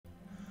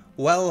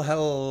Well,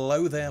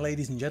 hello there,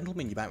 ladies and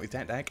gentlemen. You're back with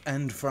Deck,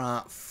 and for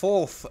our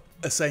fourth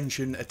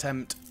Ascension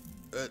attempt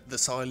at the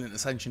Silent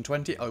Ascension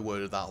 20, I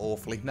worded that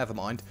awfully. Never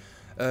mind.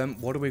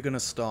 What are we going to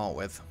start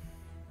with?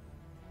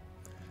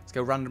 Let's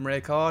go random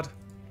rare card.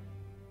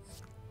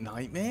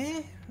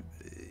 Nightmare?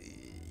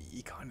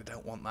 You kind of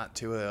don't want that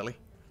too early.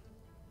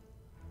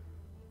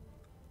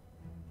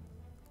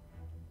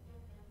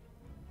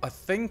 I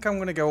think I'm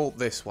going to go up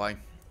this way.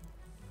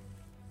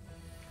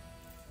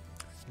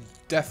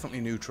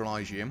 Definitely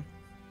neutralise you.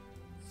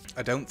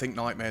 I don't think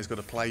Nightmare's got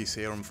a place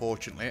here,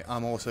 unfortunately.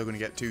 I'm also going to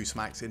get 2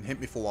 smacks in. Hit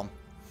me for 1.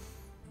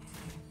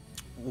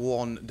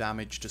 1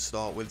 damage to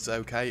start with is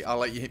okay. I'll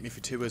let you hit me for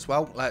 2 as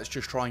well. Let's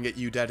just try and get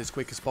you dead as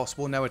quick as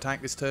possible. No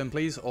attack this turn,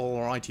 please.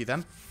 Alrighty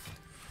then.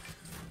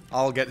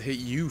 I'll hit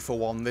you for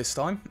 1 this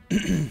time.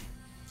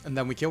 And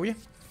then we kill you.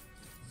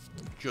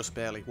 Just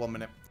barely. 1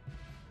 minute.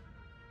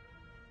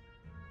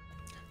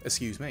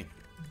 Excuse me.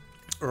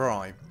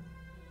 Right.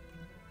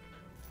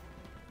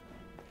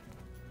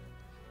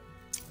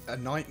 A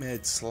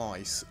Nightmared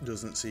Slice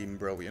doesn't seem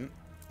brilliant.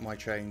 My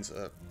chains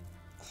are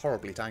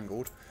horribly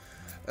tangled.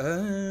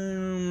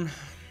 You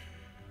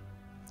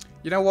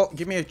know what?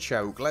 Give me a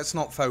Choke. Let's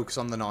not focus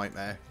on the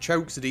Nightmare.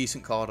 Choke's a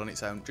decent card on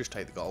its own. Just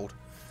take the gold.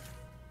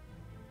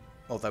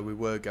 Although we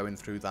were going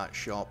through that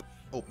shop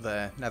up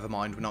there. Never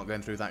mind, we're not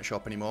going through that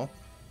shop anymore.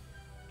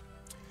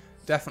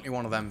 Definitely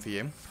one of them for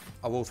you.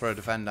 I will throw a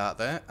Defend out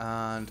there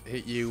and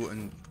hit you,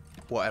 and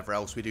whatever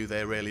else we do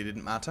there really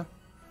didn't matter.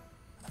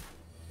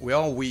 We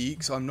are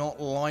weak, so I'm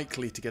not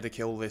likely to get a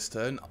kill this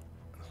turn.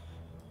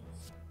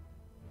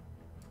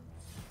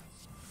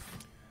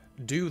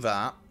 Do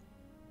that.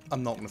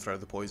 I'm not going to throw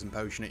the poison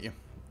potion at you,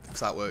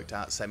 because that worked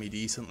out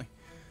semi-decently.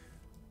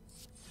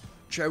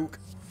 Choke.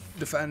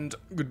 Defend.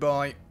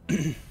 Goodbye.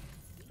 Give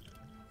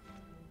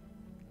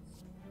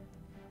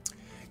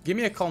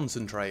me a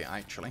concentrate,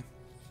 actually.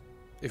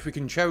 If we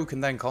can choke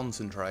and then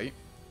concentrate.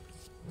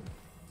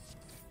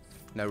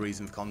 No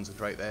reason for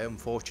concentrate there,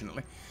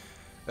 unfortunately.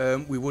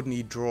 We would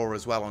need draw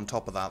as well on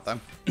top of that, though.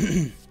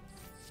 So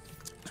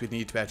we'd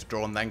need to be able to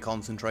draw and then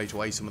concentrate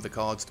away some of the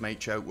cards to make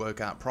choke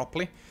work out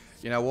properly.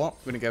 You know what?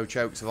 We're going to go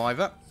choke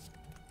survivor.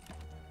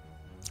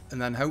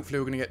 And then hopefully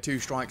we're going to get 2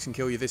 strikes and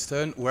kill you this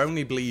turn. We're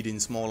only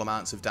bleeding small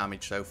amounts of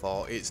damage so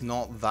far. It's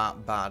not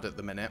that bad at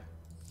the minute.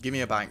 Give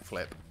me a bank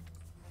flip.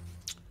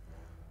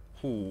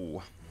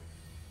 Ooh.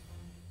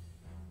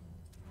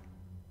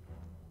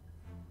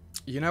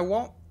 You know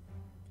what?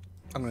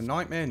 I'm going to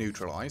Nightmare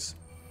neutralise.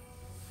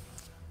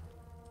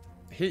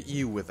 Hit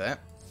you with it.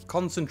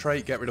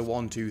 Concentrate, get rid of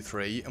 1, 2,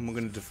 3, and we're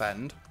going to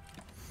defend.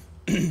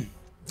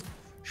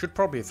 Should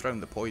probably have thrown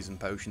the poison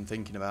potion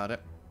thinking about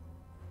it.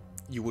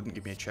 You wouldn't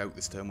give me a choke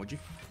this turn, would you?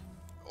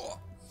 Oh.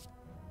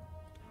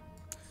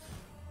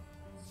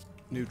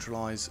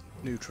 Neutralise,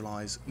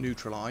 neutralise,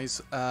 neutralise.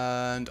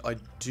 And I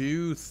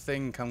do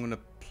think I'm going to...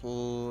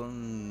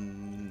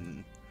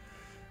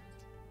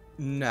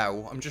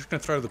 No, I'm just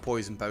going to throw the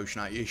poison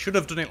potion at you. You should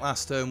have done it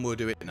last turn, we'll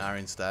do it now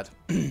instead.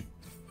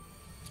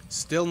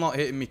 Still not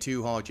hitting me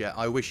too hard yet.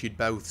 I wish you'd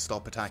both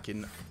stop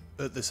attacking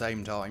at the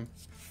same time.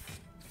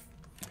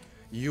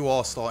 You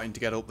are starting to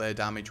get up there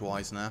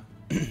damage-wise now.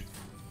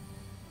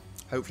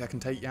 Hopefully I can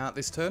take you out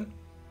this turn.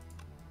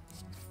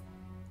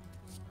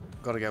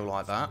 Got to go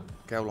like that.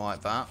 Go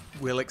like that.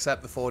 We'll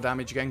accept the 4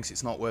 damage again because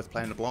it's not worth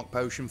playing a block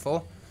potion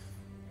for.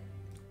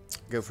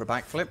 Go for a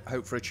backflip.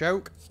 Hope for a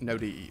choke. No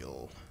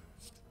deal.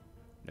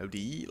 No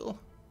deal?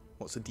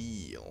 What's a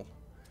deal?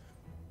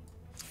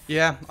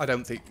 Yeah, I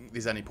don't think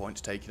there's any point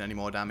to taking any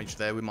more damage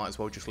there. We might as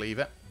well just leave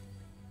it.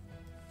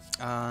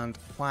 And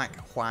whack,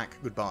 whack,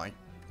 goodbye.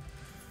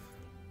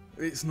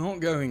 It's not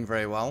going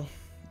very well.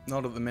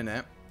 Not at the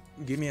minute.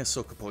 Give me a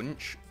sucker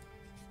punch.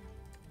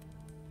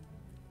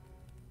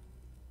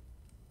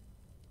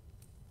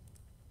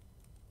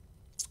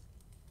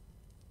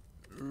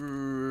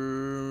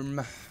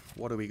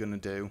 What are we going to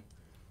do?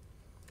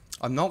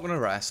 I'm not going to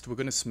rest. We're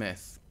going to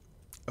smith.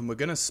 And we're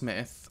going to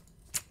smith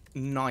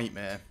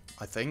Nightmare,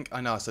 I think.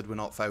 I know I said we're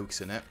not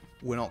focusing it.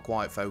 We're not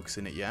quite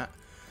focusing it yet.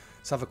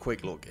 Let's have a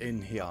quick look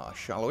in here,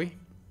 shall we?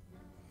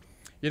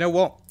 You know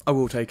what? I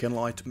will take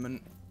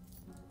Enlightenment.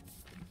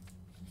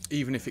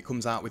 Even if it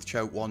comes out with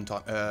choke 1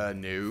 time.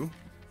 No.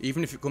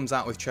 Even if it comes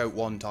out with choke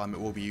 1 time, it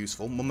will be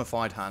useful.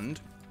 Mummified Hand.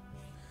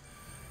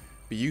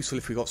 Be useful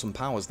if we got some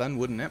powers then,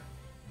 wouldn't it?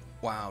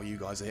 Wow, you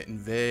guys are hitting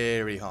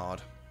very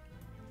hard.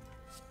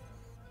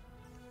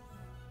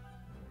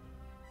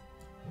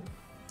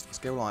 Let's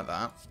go like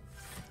that.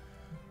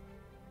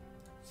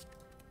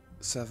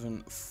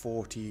 7,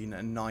 14,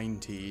 and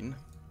 19.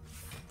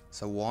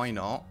 So why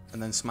not?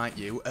 And then smack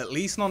you. At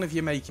least none of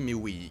you making me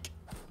weak.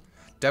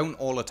 Don't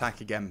all attack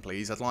again,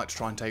 please. I'd like to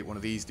try and take one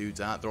of these dudes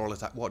out. They're all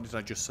attack. What did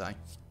I just say?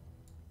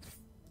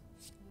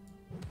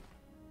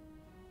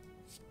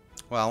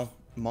 Well,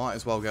 might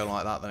as well go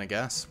like that then, I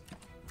guess.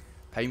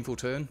 Painful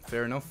turn.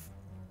 Fair enough.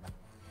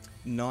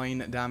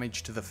 9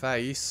 damage to the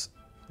face.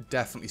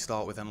 Definitely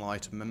start with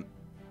Enlightenment.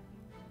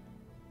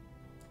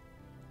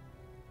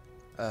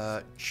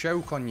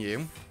 Choke on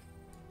you.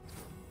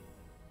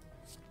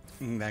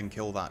 And then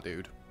kill that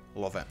dude.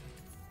 Love it.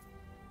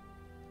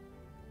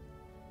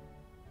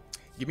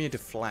 Give me a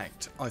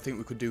deflect. I think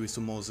we could do with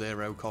some more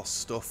zero cost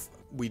stuff.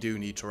 We do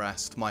need to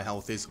rest. My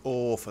health is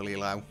awfully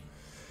low.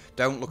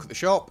 Don't look at the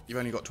shop. You've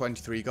only got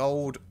 23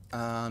 gold.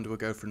 And we'll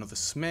go for another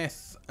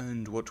smith.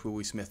 And what will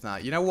we smith now?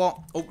 You know what?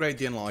 Upgrade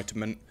the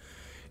enlightenment.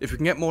 If we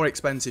can get more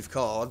expensive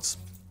cards,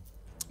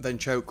 then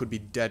choke could be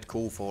dead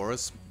cool for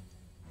us.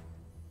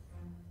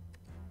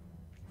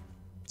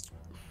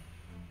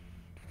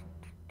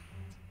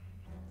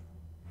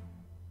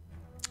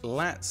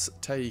 Let's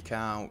take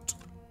out...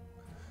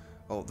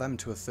 well, them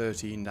to a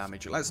 13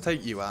 damage. Let's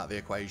take you out of the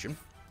equation.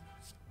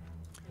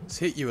 Let's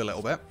hit you a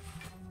little bit.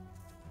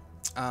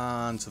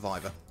 And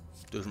Survivor.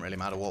 Doesn't really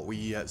matter what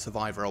we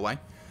Survivor away.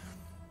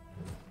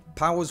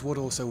 Powers would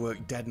also work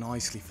dead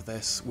nicely for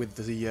this with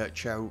the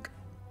choke.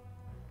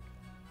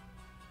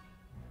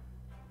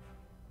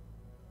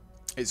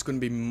 It's going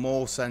to be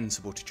more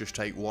sensible to just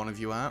take one of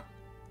you out.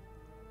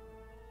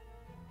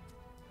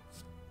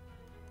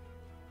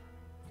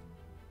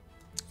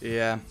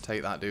 Yeah,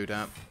 take that dude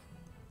out.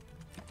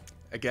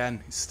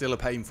 Again, it's still a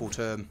painful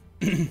turn.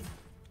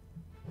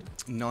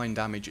 9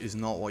 damage is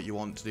not what you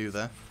want to do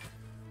there.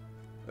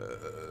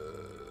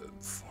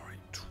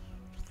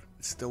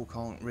 Still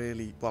can't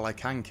really... well, I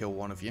can kill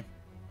one of you.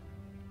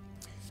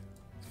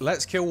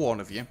 Let's kill one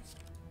of you.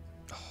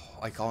 Oh,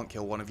 I can't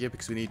kill one of you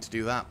because we need to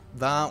do that.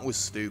 That was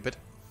stupid.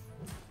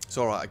 It's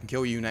alright, I can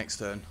kill you next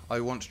turn.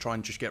 I want to try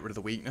and just get rid of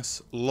the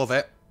weakness. Love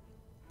it.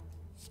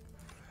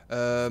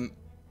 I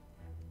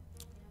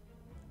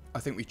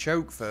think we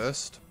choke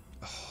first.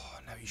 Oh,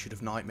 no, you should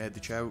have nightmared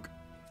the choke.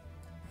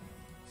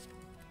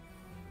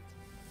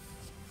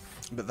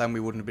 But then we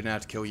wouldn't have been able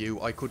to kill you.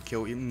 I could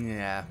kill you.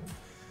 Yeah.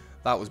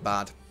 That was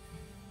bad.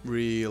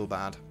 Real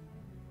bad.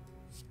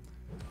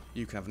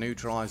 You can have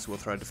neutralized. We'll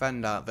throw a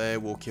defend out there.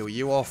 We'll kill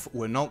you off.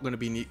 We're not going to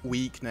be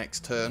weak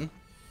next turn.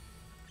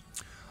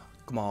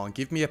 Come on,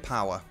 give me a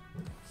power.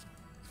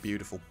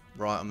 Beautiful.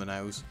 Right on the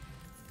nose.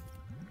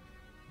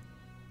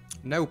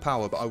 No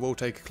power, but I will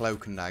take a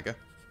cloak and dagger.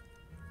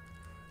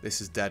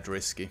 This is dead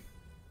risky.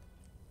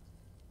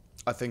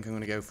 I think I'm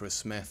going to go for a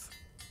smith.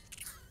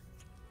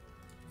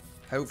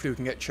 Hopefully we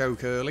can get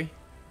choke early.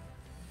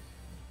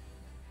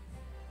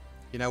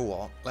 You know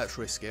what? Let's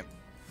risk it.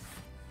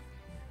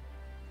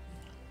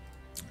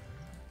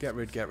 Get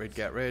rid, get rid,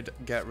 get rid,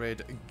 get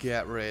rid,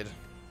 get rid.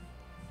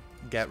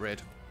 Get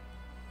rid.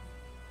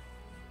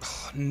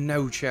 Oh,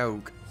 no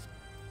choke.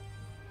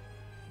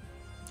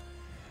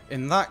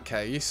 In that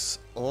case,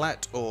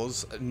 let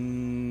us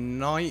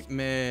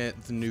nightmare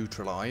the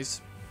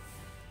neutralize.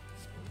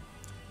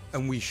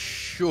 And we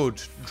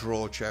should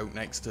draw choke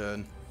next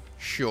turn.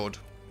 Should.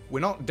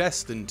 We're not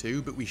destined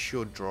to, but we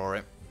should draw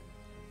it.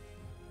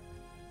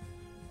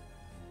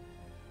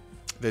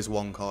 There's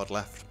one card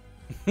left.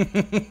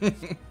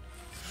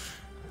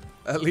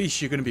 At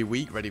least you're going to be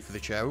weak ready for the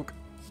choke.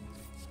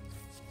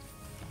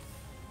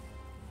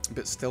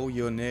 But still,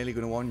 you're nearly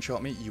going to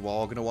one-shot me. You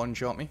are going to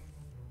one-shot me.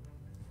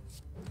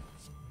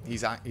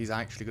 He's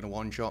actually going to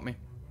one-shot me.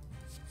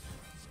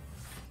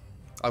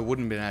 I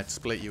wouldn't have been able to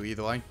split you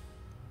either way.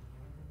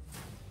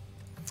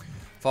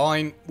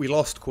 Fine, we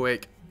lost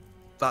quick.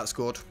 That's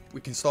good.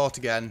 We can start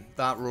again.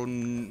 That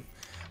run...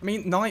 I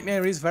mean,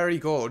 Nightmare is very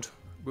good,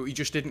 but we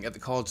just didn't get the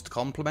cards to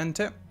complement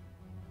it.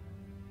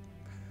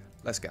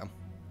 Let's go.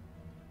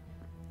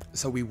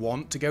 So we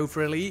want to go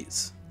for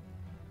elites?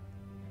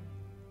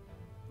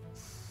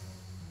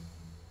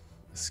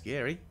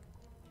 Scary.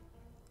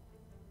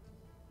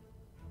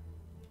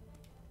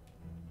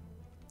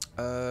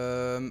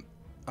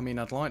 I mean,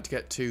 I'd like to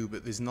get 2,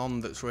 but there's none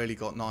that's really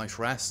got nice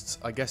rests.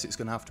 I guess it's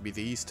going to have to be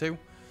these 2.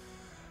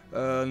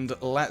 And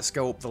let's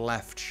go up the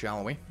left,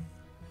 shall we?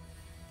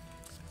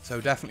 So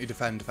definitely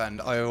defend,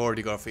 defend. I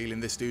already got a feeling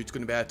this dude's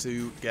going to be able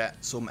to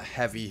get some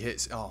heavy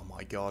hits. Oh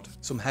my god.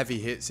 Some heavy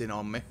hits in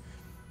on me.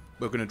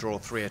 We're going to draw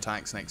 3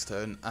 attacks next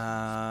turn.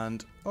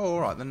 And... oh,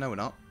 alright then. No, we're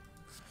not.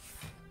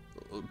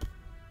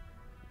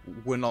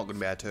 We're not going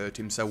to be able to hurt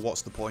him, so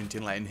what's the point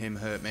in letting him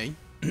hurt me?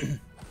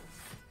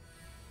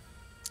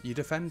 You're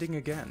defending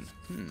again.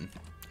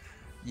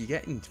 You're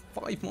getting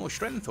 5 more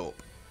strength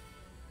up.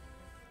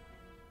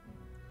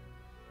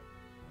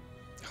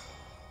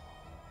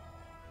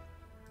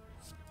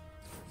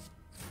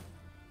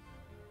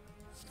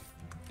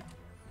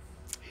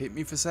 Hit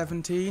me for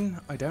 17.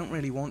 I don't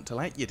really want to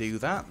let you do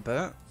that,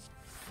 but...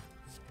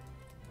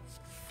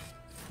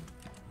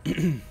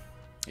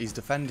 he's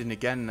defending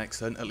again next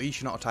turn. At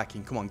least you're not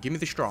attacking. Come on, give me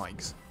the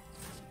strikes.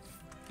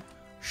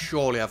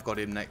 Surely I've got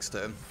him next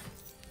turn.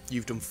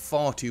 You've done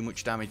far too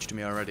much damage to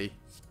me already.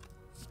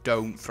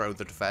 Don't throw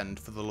the defend,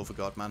 for the love of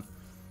God, man.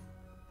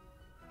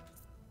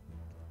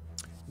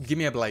 Give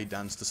me a blade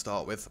dance to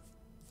start with.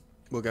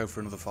 We'll go for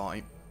another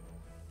fight.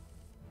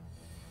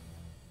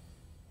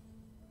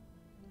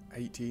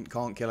 18,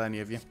 can't kill any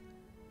of you.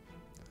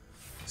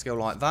 Let's go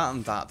like that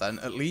and that then.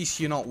 At least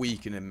you're not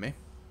weakening me.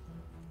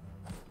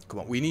 Come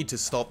on, we need to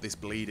stop this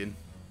bleeding.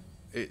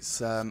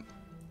 It's, well,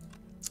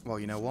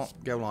 you know what?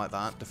 Go like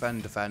that.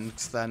 Defend, defend.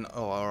 Then,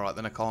 oh, alright,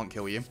 then I can't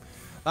kill you.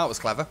 That was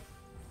clever.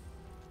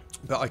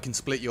 But I can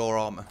split your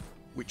armor,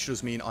 which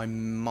does mean I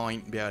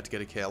might be able to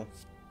get a kill.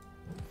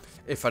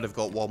 If I'd have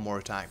got one more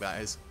attack,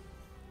 that is.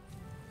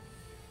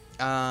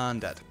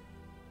 And dead.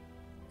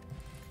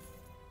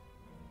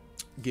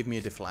 Give me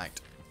a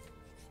deflect.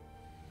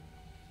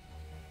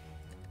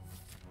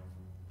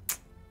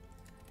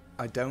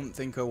 I don't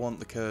think I want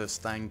the curse,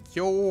 thank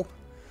you.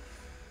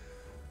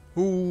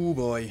 Oh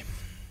boy.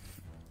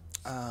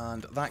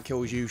 And that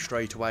kills you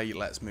straight away.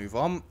 Let's move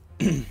on.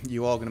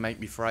 You are going to make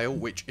me frail,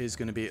 which is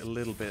going to be a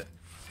little bit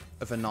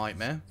of a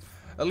nightmare.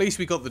 At least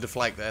we got the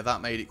deflect there.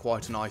 That made it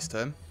quite a nice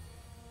turn.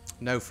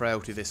 No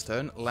frailty this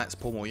turn. Let's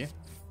pummel you.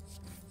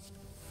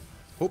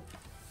 Oop.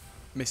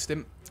 Missed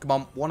him. Come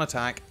on. One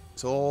attack.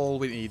 It's all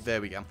we need.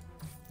 There we go.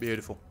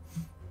 Beautiful.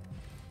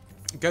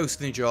 Ghost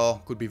in the jar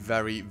could be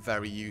very,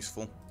 very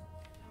useful.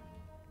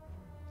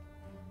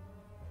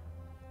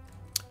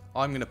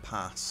 I'm going to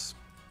pass.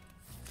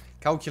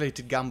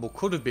 Calculated gamble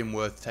could have been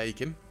worth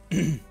taking.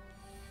 Hit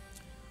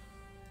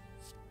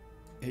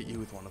you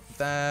with one of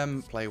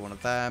them, play one of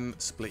them,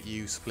 split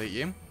you, split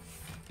you.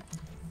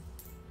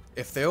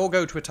 If they all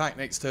go to attack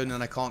next turn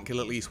and I can't kill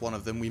at least one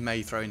of them, we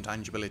may throw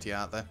intangibility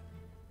out there.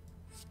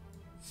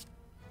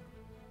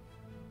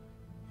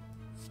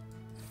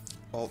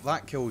 Well,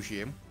 that kills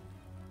you.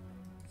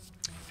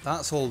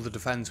 That's all the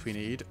defense we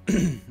need.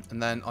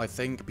 And then I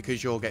think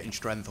because you're getting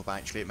strength up,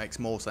 actually, it makes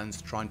more sense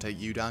to try and take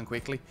you down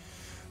quickly.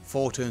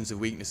 4 turns of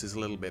weakness is a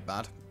little bit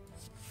bad.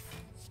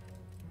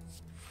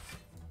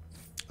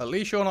 At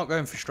least you're not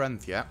going for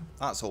strength yet.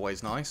 That's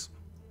always nice.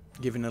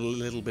 Giving a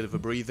little bit of a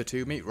breather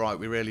to me. Right,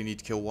 we really need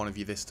to kill one of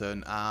you this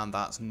turn, and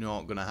that's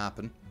not going to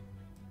happen.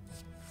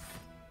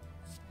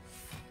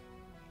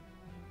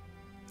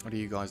 What are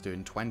you guys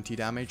doing? 20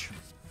 damage?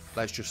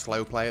 Let's just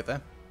slow play it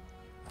there.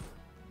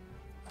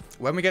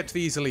 When we get to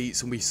these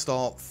elites and we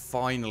start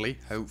finally,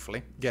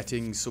 hopefully,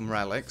 getting some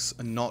relics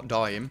and not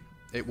dying,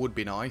 it would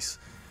be nice.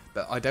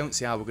 But I don't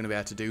see how we're going to be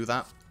able to do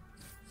that.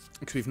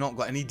 Because we've not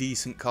got any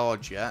decent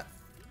cards yet.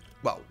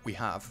 Well, we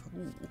have.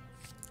 Ooh.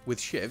 With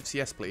shivs,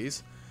 yes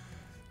please.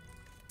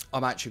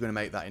 I'm actually going to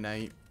make that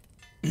innate.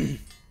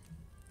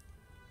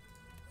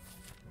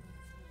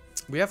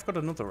 We have got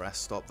another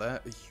rest stop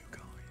there. You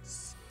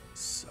guys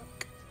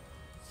suck.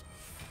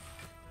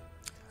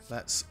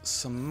 Let's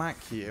smack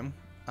you.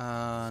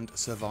 And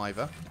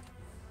Survivor.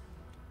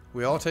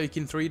 We are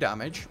taking 3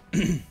 damage.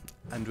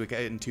 And we're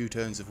getting 2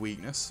 turns of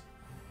weakness.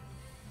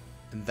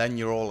 And then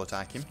you're all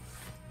attacking.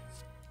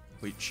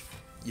 Which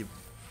you're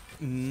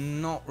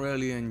not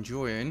really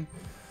enjoying.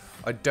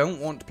 I don't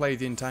want to play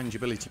the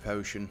intangibility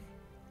potion.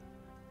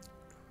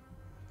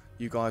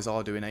 You guys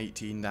are doing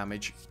 18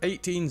 damage.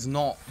 18's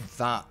not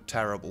that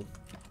terrible.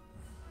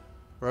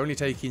 We're only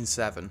taking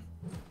 7.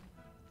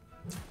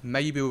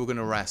 Maybe we're going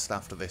to rest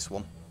after this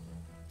one.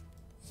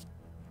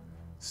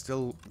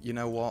 Still, you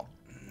know what?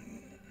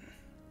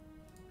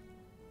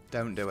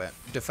 Don't do it.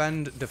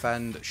 Defend,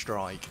 defend,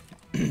 strike.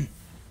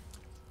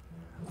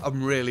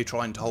 I'm really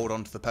trying to hold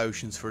on to the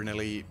potions for an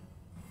elite.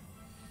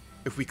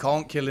 If we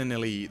can't kill an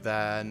elite,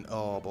 then...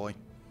 oh, boy.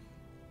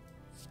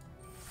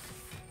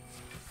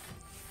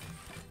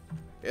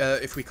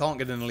 If we can't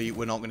get an elite,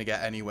 we're not going to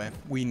get anywhere.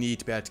 We need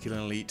to be able to kill an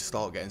elite to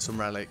start getting some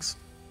relics.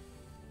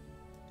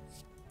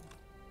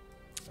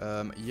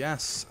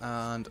 Yes,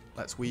 and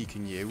let's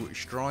weaken you.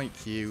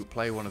 Strike you,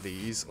 play one of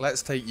these.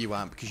 Let's take you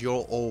out, because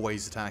you're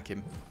always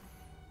attacking.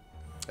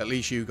 At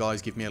least you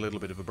guys give me a little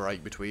bit of a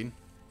break between.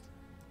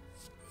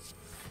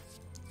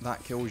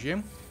 That kills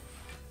you.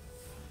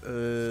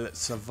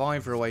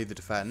 Survivor away the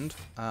defend.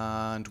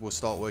 And we'll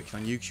start working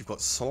on you, because you've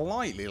got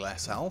slightly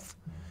less health.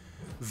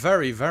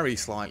 Very, very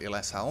slightly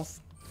less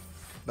health.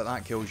 But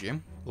that kills you.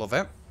 Love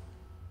it.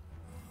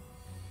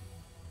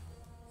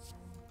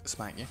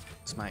 Smack you,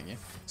 smack you,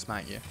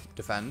 smack you.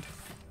 Defend.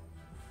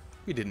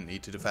 We didn't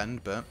need to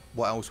defend, but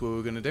what else were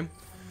we going to do?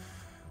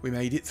 We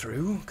made it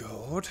through.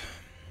 Good.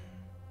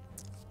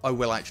 I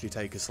will actually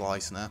take a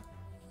slice now.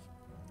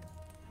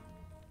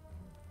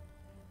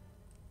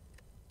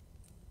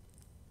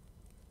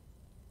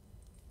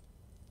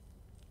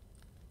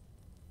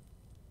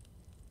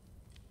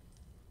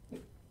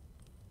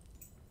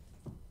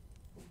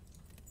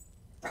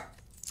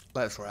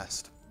 Let's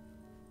rest.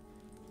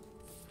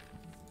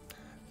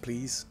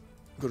 Please.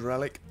 Good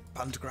relic.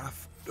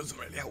 Pantograph. Doesn't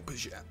really help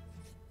us yet.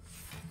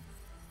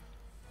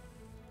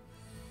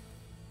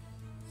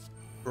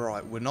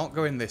 Right, we're not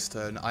going this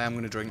turn. I am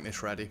going to drink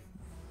this ready.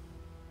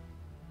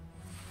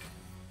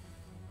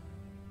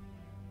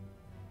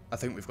 I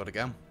think we've got to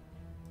go.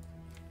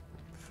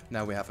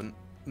 No, we haven't.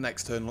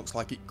 Next turn looks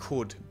like it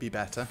could be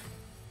better.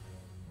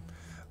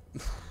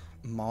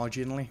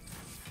 Marginally.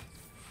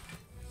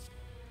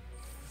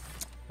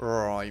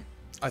 Right.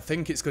 I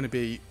think it's going to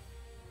be...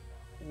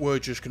 we're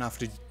just going to have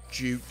to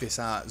duke this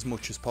out as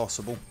much as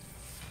possible.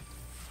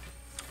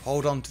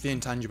 Hold on to the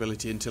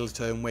intangibility until a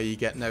turn where you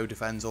get no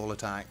defense, all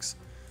attacks.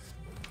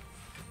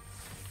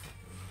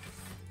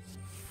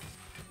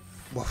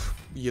 Well,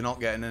 you're not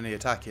getting any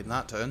attack in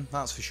that turn,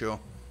 that's for sure.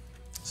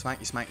 Smack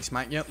you, smack you,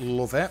 smack you.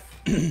 Love it.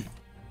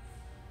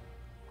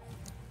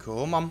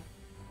 Come on.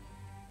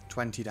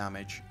 20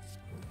 damage.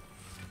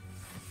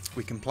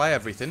 We can play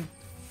everything,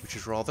 which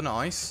is rather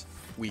nice.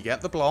 We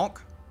get the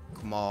block.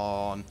 Come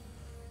on.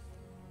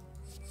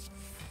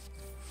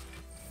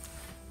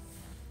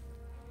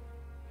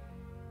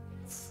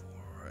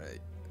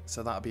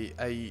 So that'll be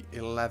 8,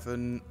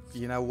 11.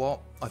 You know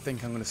what? I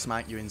think I'm going to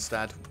smack you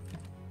instead.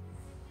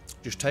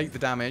 Just take the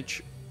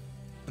damage,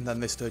 and then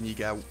this turn you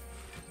go.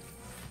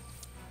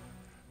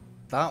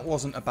 That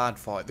wasn't a bad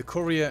fight. The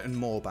Courier and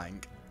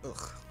Moorbank.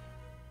 Ugh.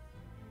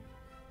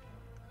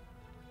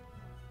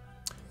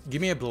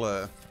 Give me a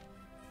blur.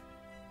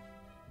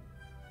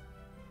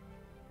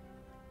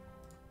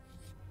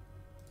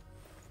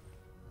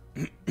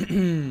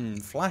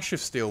 Flash of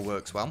Steel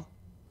works well.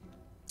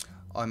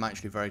 I'm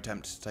actually very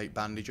tempted to take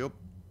Bandage up.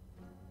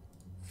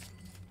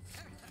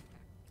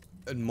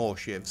 And more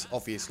shivs,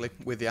 obviously.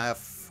 With the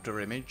after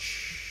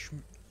image,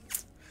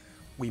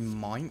 we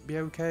might be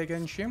okay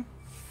against you.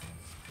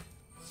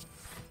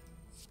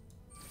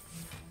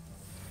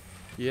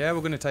 Yeah,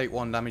 we're going to take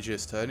 1 damage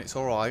this turn. It's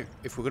alright.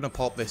 If we're going to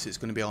pop this, it's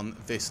going to be on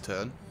this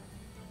turn.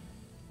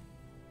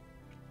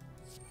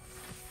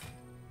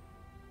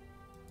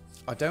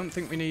 I don't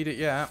think we need it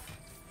yet.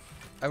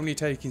 Only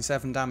taking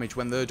 7 damage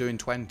when they're doing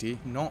 20.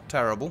 Not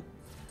terrible.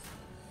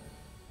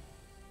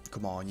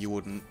 Come on, you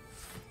wouldn't.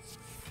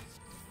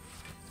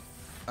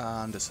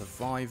 And a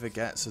survivor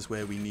gets us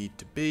where we need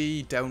to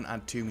be. Don't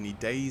add too many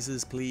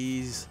dazes,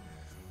 please.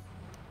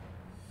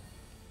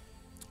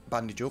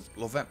 Bandage up.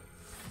 Love it.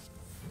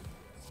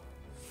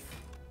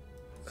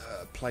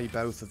 Play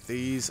both of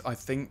these. I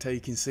think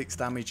taking 6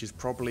 damage is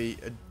probably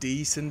a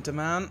decent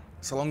amount.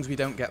 So long as we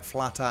don't get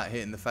flat out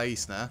hit in the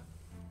face now.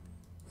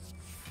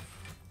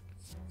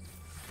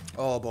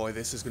 Oh boy,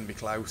 this is going to be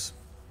close.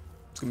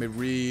 It's going to be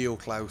real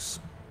close.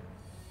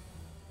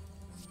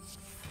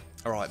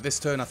 Alright, this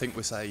turn I think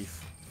we're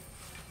safe.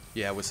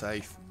 Yeah, we're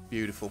safe.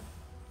 Beautiful.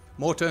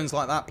 More turns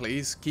like that,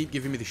 please. Keep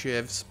giving me the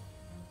shivs.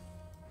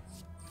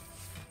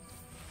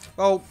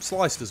 Well,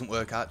 Slice doesn't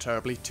work out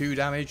terribly. 2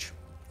 damage.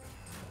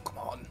 Come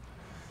on.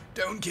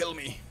 Don't kill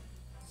me.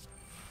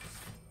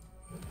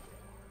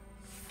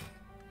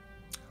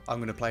 I'm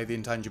going to play the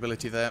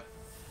intangibility there.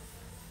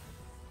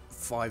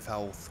 5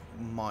 health.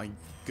 My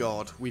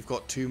god. We've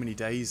got too many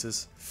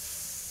dazes.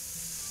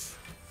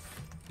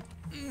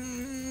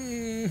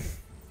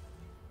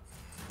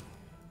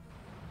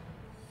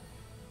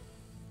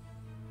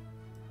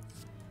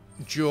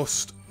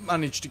 Just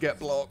managed to get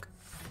block.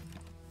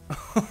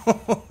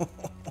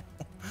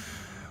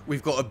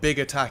 We've got a big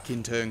attack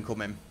in turn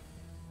coming.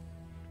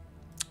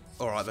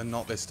 Alright then,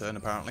 not this turn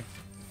apparently.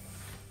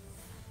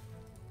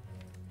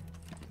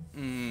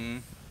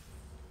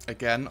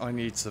 Again, I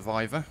need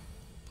survivor.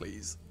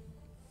 Please.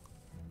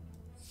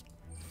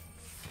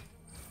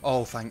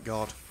 Oh, thank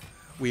God.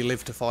 We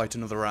live to fight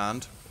another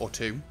round. Or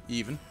 2,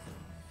 even.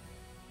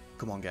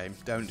 Come on, game.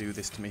 Don't do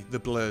this to me. The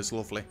blur's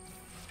lovely.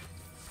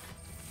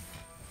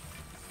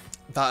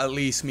 That at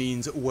least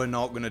means we're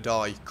not going to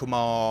die. Come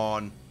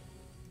on.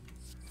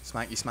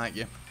 Smack you, smack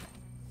you.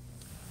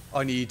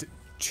 I need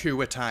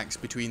 2 attacks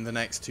between the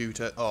next 2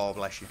 to... Oh,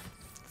 bless you.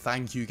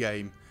 Thank you,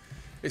 game.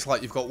 It's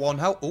like you've got 1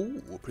 health.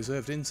 Oh,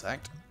 preserved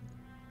insect.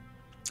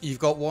 You've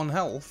got 1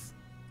 health.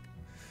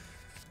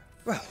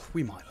 Well,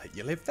 we might let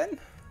you live then.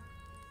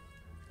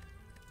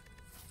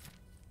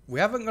 We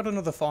haven't got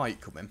another fight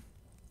coming.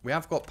 We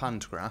have got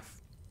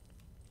Pantograph.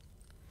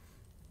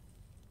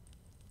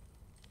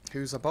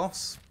 Who's the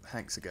boss?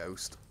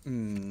 Hexaghost.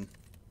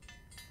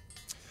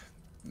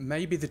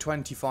 Maybe the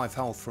 25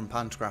 health from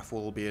Pantograph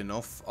will be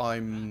enough.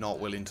 I'm not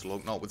willing to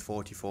look, not with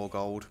 44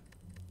 gold.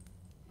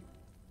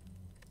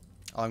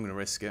 I'm going to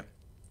risk it.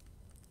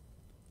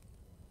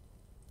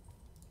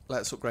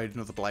 Let's upgrade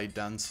another Blade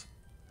Dance.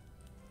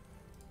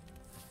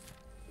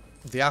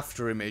 The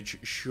after image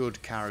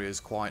should carry us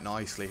quite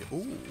nicely.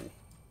 Ooh.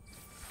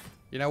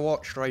 You know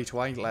what? Straight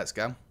away, let's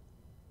go.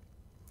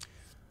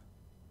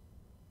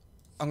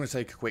 I'm going to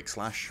take a quick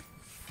slash.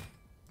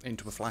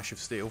 Into a flash of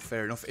steel,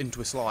 fair enough. Into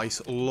a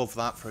slice, love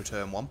that for a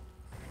turn 1.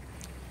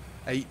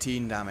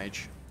 18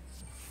 damage.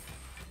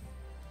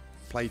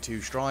 Play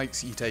 2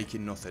 strikes, you're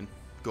taking nothing.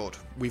 Good.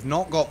 We've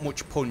not got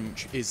much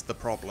punch is the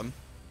problem.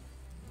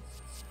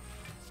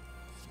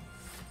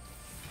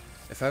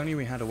 If only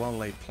we had a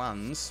well-laid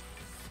plans.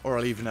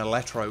 Or even a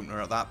letter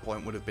opener at that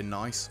point would have been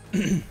nice.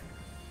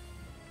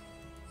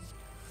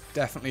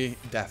 Definitely,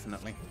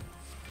 definitely.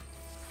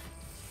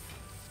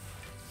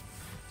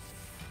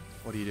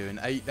 What are you doing?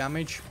 8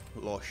 damage?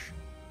 Lush.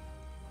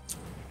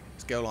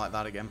 Let's go like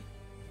that again.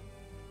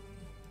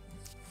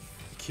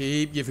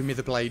 Keep giving me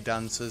the Blade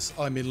Dancers.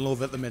 I'm in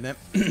love at the minute.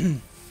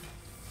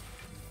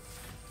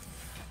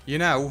 You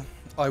know,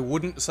 I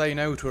wouldn't say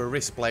no to a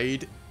wrist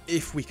blade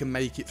if we can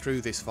make it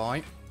through this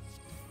fight.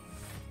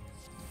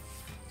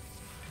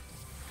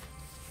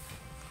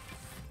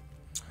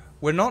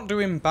 We're not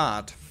doing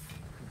bad,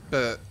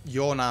 but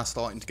you're now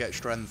starting to get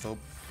strength up.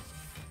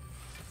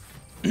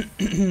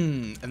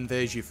 And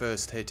there's your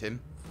first hit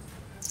him.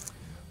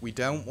 We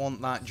don't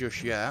want that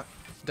just yet.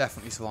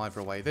 Definitely survivor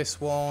away this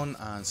one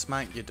and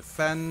smack your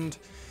defend.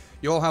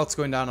 Your health's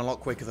going down a lot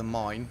quicker than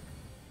mine.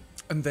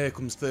 And there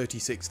comes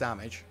 36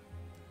 damage.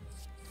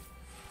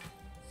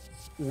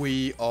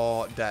 We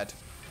are dead.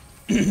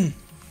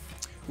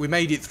 We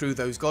made it through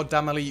those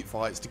goddamn elite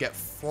fights to get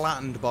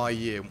flattened by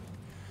you.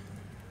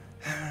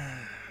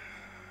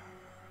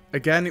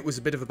 Again, it was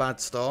a bit of a bad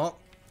start.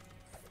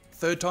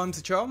 Third time's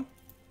the charm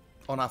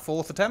on our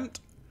fourth attempt.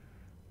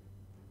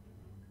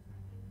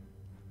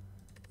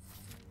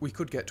 We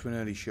could get to an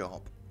early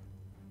shop.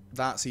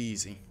 That's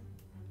easy.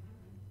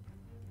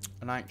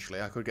 And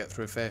actually, I could get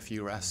through a fair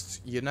few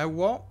rests. You know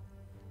what?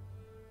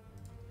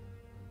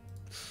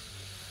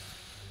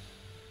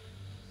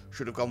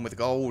 Should have gone with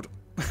gold.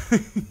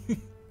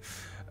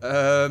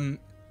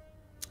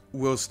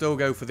 We'll still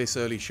go for this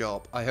early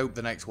shop. I hope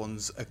the next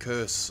one's a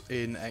curse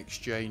in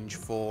exchange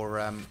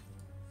for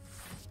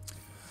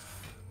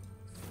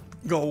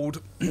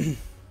gold.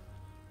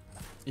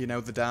 You know,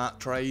 the dart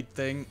trade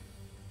thing.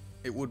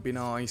 It would be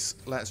nice.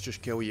 Let's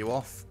just kill you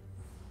off.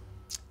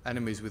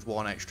 Enemies with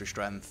 1 extra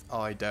strength.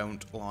 I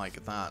don't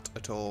like that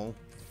at all.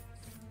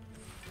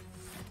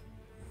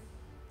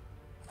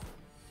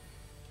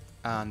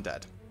 And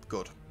dead.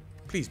 Good.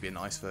 Please be a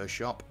nice first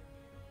shop.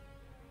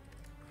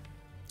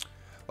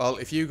 Well,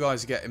 if you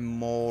guys are getting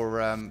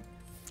more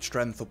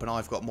strength up and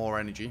I've got more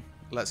energy,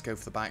 let's go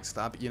for the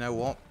backstab. You know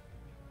what?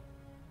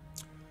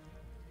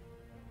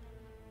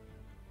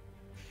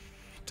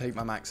 Take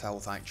my max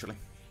health, actually.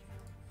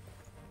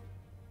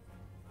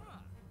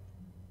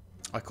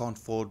 I can't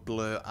afford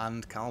blur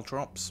and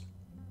caltrops.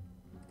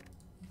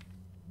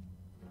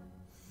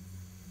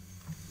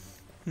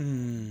 Give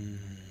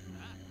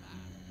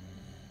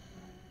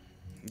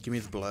me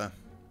the blur.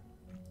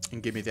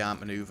 And give me the ant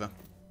maneuver.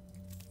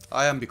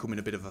 I am becoming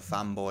a bit of a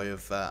fanboy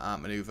of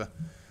ant maneuver.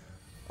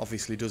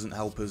 Obviously doesn't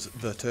help us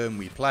the turn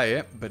we play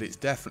it, but it's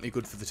definitely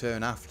good for the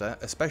turn after,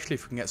 especially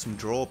if we can get some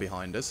draw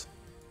behind us.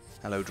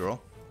 Hello, draw.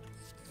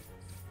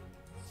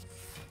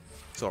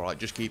 It's alright,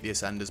 just keep the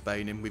Ascender's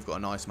Bane in. We've got a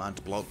nice man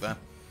to block there.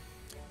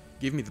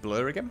 Give me the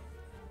blur again.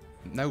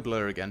 No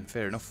blur again,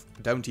 fair enough.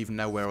 Don't even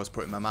know where I was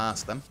putting my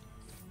mask then.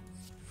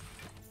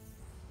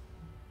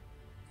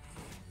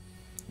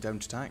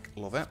 Don't attack,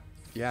 love it.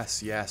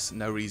 Yes, yes,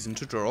 no reason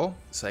to draw.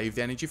 Save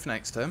the energy for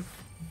next turn.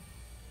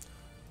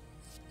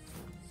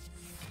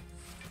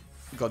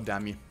 God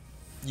damn you.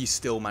 You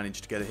still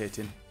managed to get a hit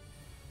in.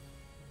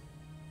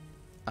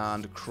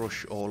 And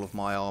crush all of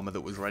my armor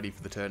that was ready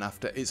for the turn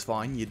after. It's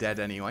fine, you're dead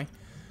anyway.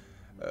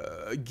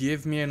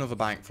 Give me another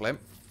backflip.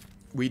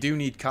 We do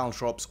need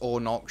caltrops or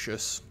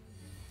noxious.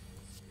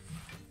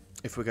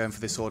 If we're going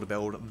for this sort of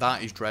build.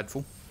 That is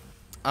dreadful.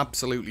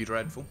 Absolutely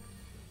dreadful.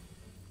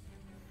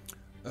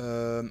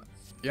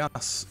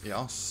 Yes,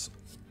 yes.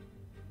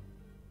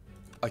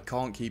 I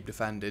can't keep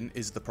defending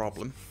is the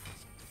problem.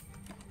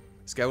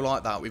 Let's go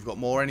like that. We've got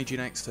more energy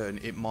next turn.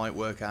 It might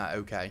work out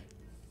okay.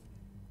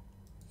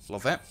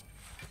 Love it.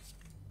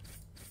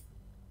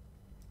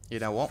 You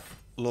know what?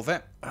 Love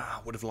it.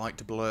 Would have liked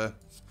to blur.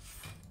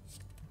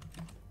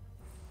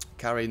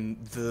 Carrying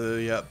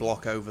the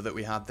block over that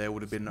we had there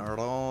would have been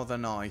rather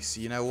nice.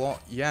 You know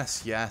what?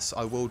 Yes, yes.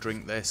 I will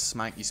drink this.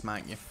 Smack you,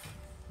 smack you.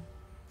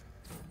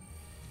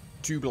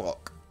 2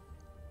 block.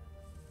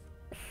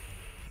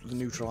 The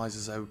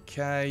neutralizer's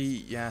okay.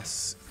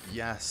 Yes,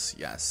 yes,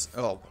 yes.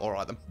 Oh,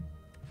 alright then.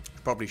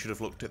 Probably should have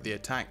looked at the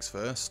attacks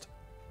first.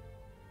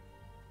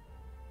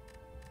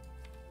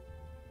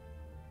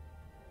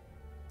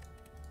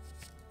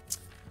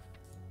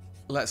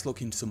 Let's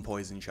look into some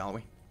poison, shall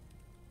we?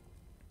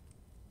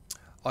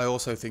 I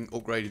also think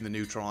upgrading the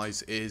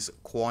neutralize is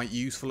quite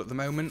useful at the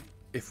moment.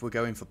 If we're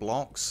going for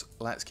blocks,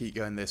 let's keep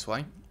going this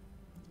way.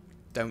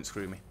 Don't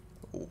screw me.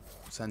 Oh,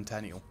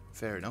 Centennial.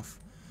 Fair enough.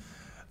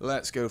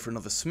 Let's go for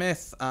another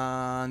Smith,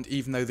 and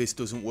even though this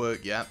doesn't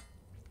work yet,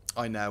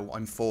 I know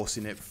I'm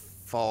forcing it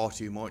far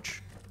too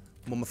much.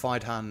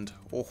 Mummified hand.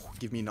 Oh,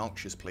 give me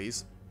noxious,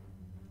 please.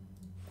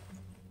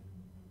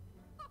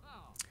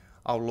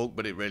 I'll look,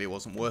 but it really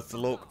wasn't worth the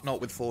look.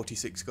 Not with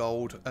 46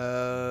 gold.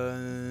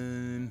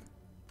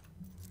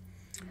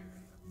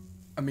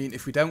 I mean,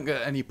 if we don't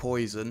get any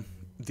poison,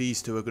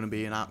 these two are going to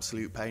be an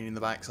absolute pain in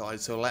the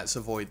backside, so let's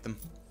avoid them.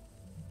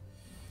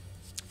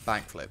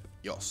 Backflip.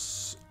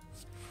 Yes.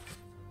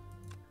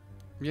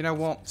 You know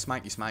what?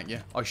 Smack you, smack you.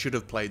 I should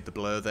have played the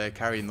blur there.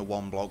 Carrying the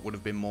 1 block would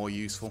have been more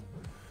useful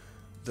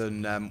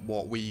than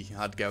what we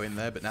had going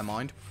there, but never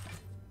mind.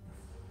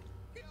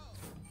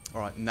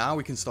 Alright, now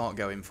we can start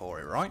going for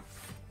it, right?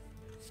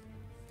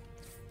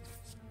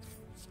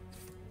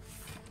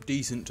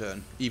 Decent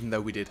turn, even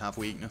though we did have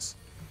weakness.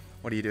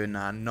 What are you doing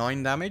now?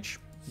 9 damage.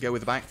 Go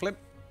with the backflip.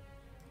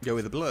 Go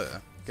with the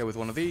blur. Go with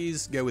one of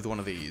these. Go with one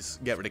of these.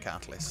 Get rid of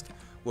Catalyst.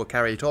 We'll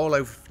carry it all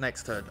over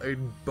next turn. Oh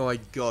my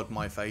god,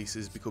 my face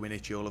is becoming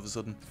itchy all of a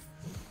sudden.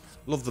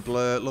 Love the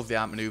blur, love the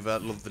ant maneuver,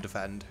 love the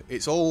defend.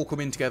 It's all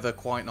coming together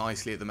quite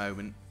nicely at the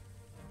moment.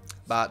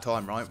 About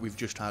time, right? We've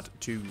just had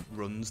 2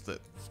 runs that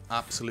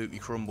absolutely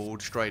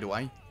crumbled straight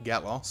away.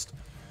 Get lost.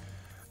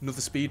 Another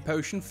speed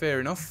potion,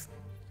 fair enough.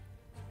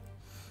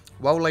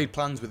 Well-laid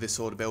plans with this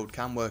sort of build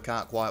can work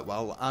out quite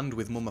well, and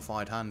with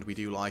Mummified Hand we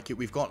do like it.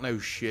 We've got no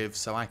Shiv,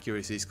 so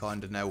accuracy is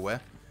kind of nowhere.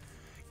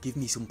 Give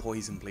me some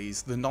poison,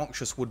 please. The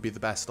Noxious would be the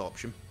best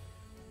option.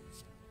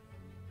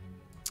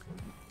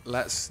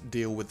 Let's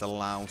deal with the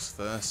Louse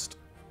first.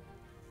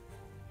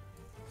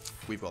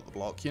 We've got the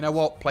block. You know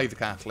what? Play the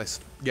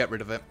Catalyst. Get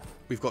rid of it.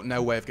 We've got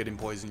no way of getting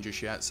poison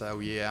just yet, so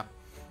yeah.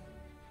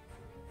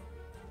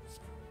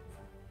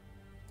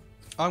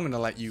 I'm going to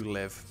let you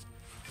live.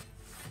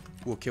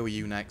 We'll kill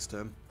you next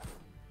turn.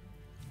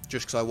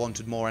 Just because I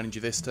wanted more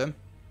energy this turn.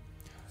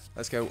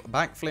 Let's go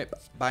backflip,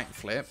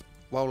 backflip.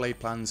 Well-laid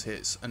plans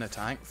hits an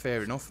attack.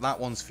 Fair enough. That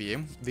one's for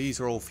you. These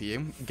are all for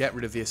you. Get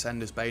rid of the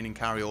Ascender's Bane and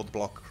carry all the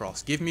block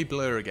across. Give me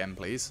Blur again,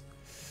 please.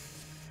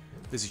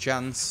 There's a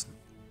chance.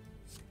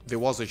 There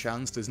was a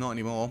chance. There's not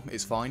anymore.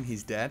 It's fine.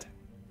 He's dead.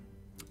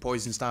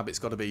 Poison Stab it's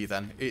got to be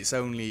then. It's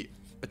only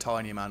a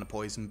tiny amount of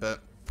poison,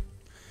 but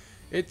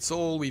it's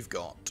all we've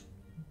got.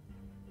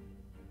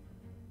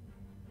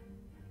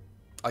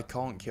 I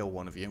can't kill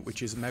one of you,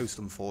 which is most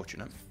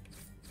unfortunate.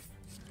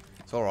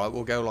 It's alright,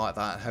 we'll go like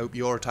that. Hope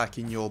you're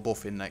attacking your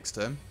buffing next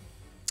turn.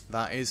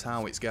 That is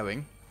how it's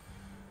going.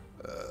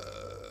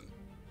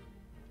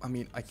 I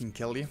mean, I can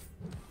kill you,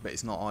 but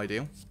it's not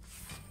ideal.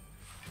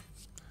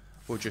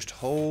 We'll just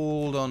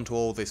hold on to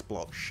all this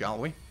block, shall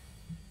we?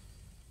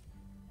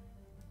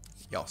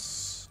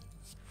 Yes.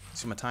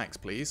 Some attacks,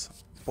 please.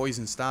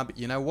 Poison Stab,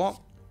 you know what?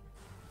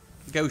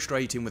 Go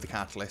straight in with the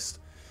Catalyst.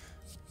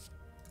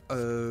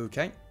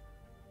 Okay.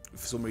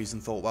 For some reason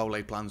thought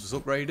Well-laid plans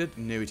was upgraded.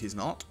 No, it is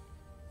not.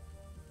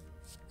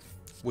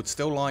 Would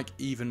still like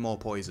even more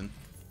poison.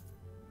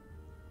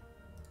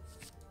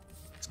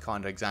 It's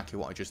kind of exactly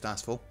what I just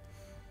asked for.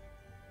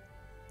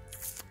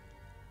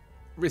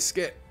 Risk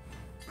it.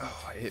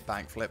 Oh, I hit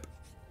backflip.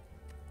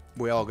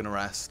 We are going to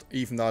rest.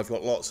 Even though I've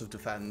got lots of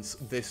defense,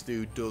 this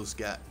dude does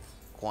get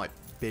quite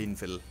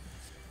painful.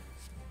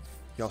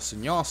 Yos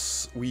and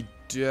Yos. We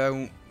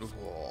don't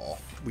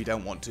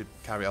want to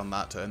carry on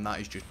that turn. That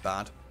is just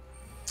bad.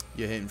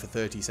 You're hitting for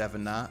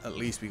 37 now. At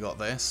least we got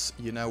this.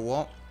 You know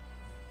what?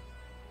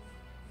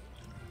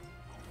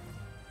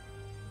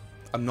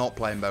 I'm not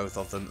playing both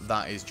of them.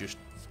 That is just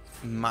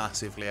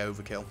massively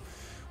overkill.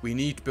 We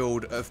need to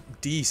build a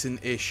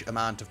decent-ish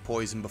amount of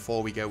poison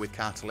before we go with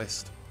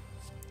Catalyst.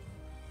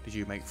 Did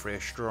you make free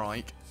a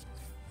strike?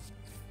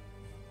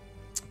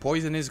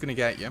 Poison is going to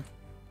get you.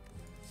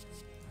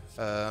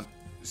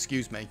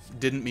 Excuse me.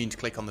 Didn't mean to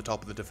click on the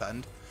top of the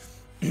defend.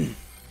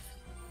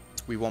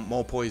 We want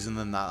more poison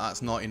than that.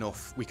 That's not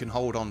enough. We can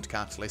hold on to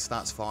Catalyst.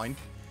 That's fine.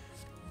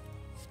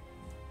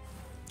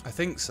 I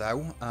think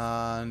so.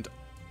 And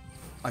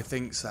I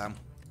think so.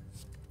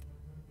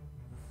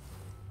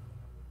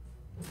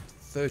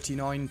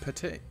 39 per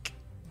tick.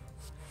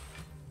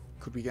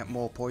 Could we get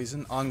more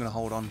poison? I'm going to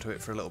hold on to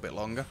it for a little bit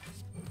longer.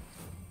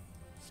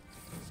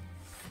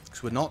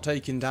 Because we're not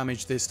taking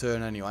damage this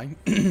turn anyway.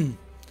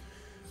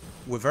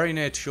 We're very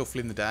near to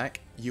shuffling the deck.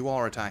 You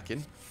are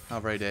attacking. How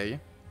very dare you.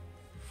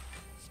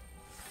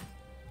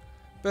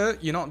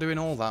 But you're not doing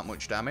all that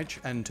much damage.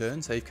 End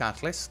turn, save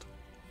Catalyst.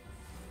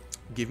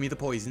 Give me the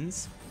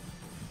poisons.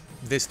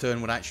 This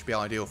turn would actually be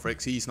ideal for it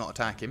because he's not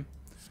attacking.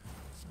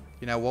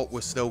 You know what?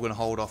 We're still going to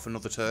hold off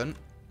another turn.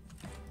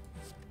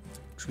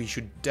 Because we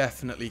should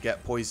definitely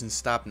get Poison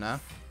Stab now.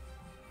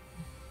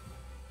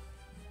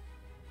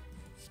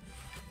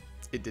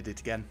 It did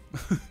it again.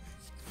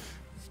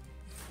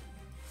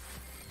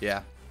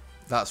 Yeah,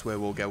 that's where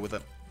we'll go with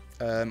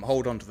it.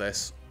 Hold on to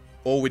this.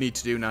 All we need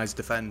to do now is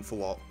defend for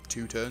what?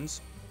 2 turns?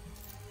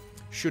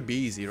 Should be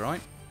easy, right?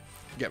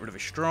 Get rid of a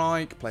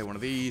strike, play one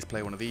of these,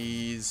 play one of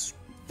these.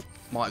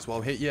 Might as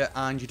well hit you,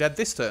 and you're dead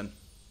this turn.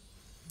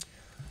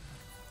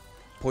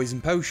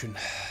 Poison Potion.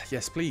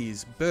 Yes,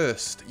 please.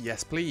 Burst.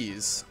 Yes,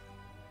 please.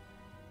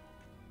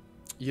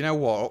 You know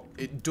what?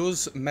 It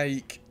does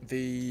make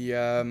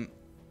the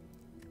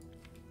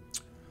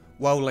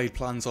well-laid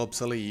plans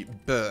obsolete,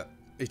 but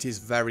it is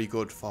very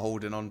good for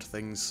holding on to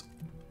things.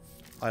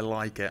 I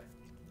like it.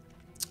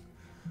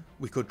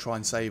 We could try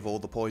and save all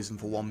the poison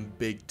for one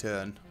big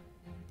turn.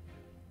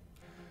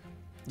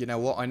 You know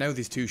what? I know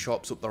there's 2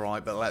 shops up the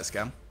right, but let's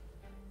go.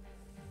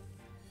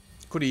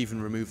 Could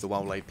even remove the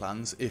well-laid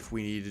plans if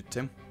we needed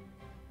to.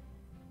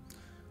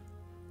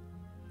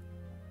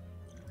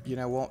 You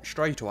know what?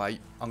 Straight away,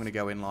 I'm going to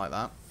go in like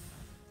that.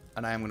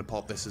 And I am going to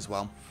pop this as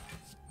well.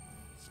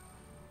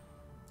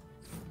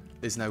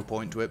 There's no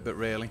point to it, but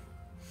really.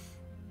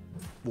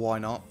 Why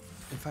not?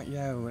 In fact,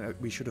 yeah,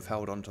 we should have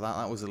held on to that.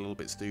 That was a little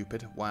bit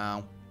stupid.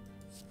 Wow.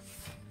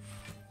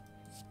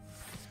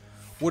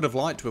 Would have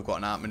liked to have got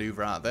an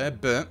outmaneuver out there,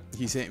 but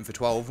he's hitting for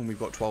 12 and we've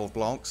got 12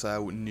 blocks,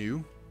 so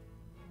new.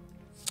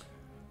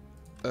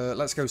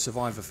 Let's go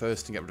Survivor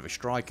first and get rid of a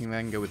striking,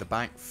 then go with a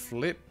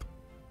backflip.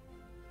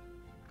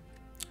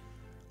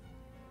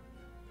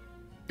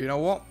 You know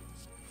what?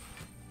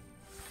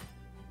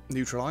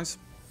 Neutralise.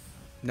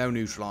 No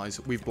neutralise.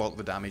 We've blocked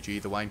the damage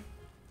either way.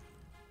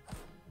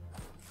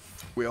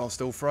 We are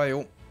still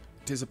frail.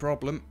 It is a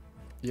problem.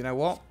 You know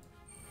what?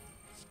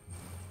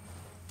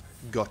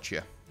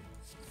 Gotcha.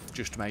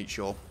 just to make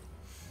sure.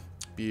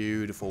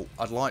 Beautiful.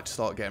 I'd like to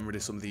start getting rid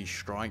of some of these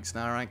strikes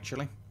now,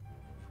 actually.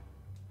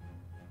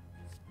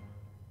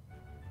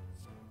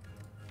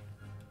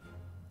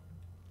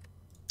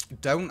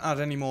 Don't add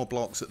any more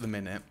blocks at the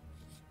minute.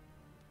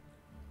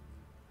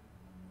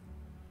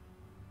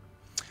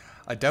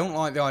 I don't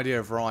like the idea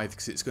of Writhe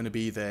because it's going to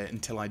be there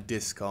until I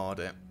discard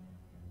it.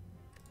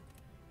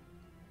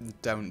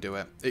 Don't do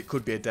it. It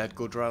could be a dead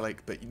good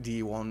relic, but do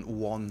you want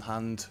one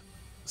hand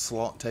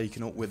slot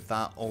taken up with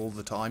that all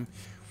the time?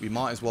 We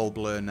might as well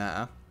blur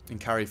now and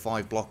carry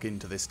 5 block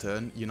into this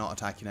turn. You're not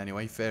attacking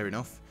anyway, fair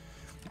enough.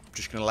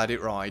 Just going to let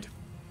it ride.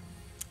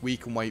 We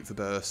can wait for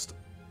burst.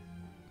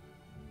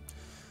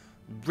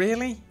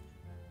 Really?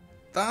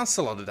 That's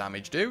a lot of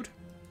damage, dude.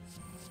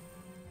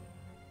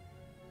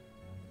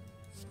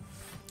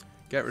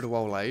 Get rid of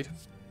Wolade.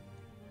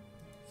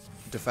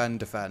 Defend,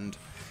 defend.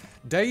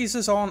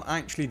 Dazers aren't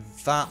actually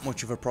that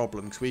much of a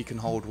problem because we can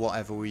hold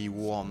whatever we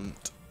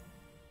want.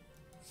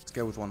 Let's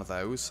go with one of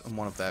those and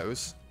one of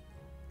those.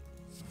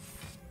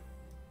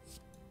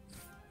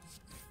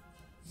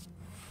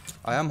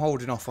 I am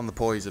holding off on the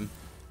poison.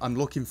 I'm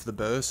looking for the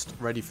burst,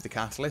 ready for the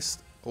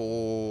catalyst.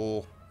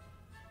 Or...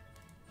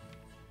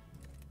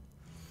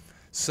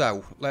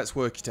 So, let's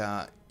work it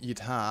out. You'd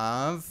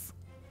have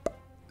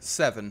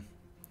 7.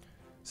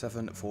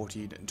 7,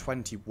 14,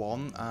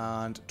 21,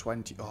 and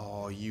 20.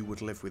 Oh, you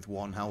would live with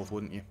 1 health,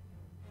 wouldn't you?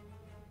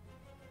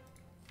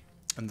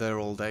 And they're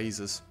all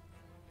dazers.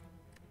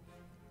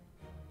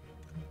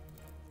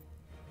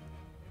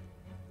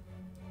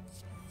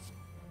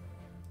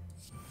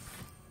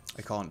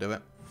 I can't do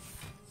it.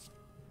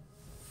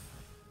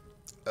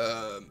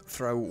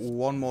 Throw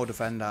 1 more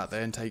defend out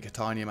there and take a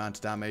tiny amount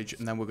of damage,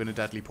 and then we're going to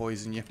deadly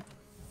poison you.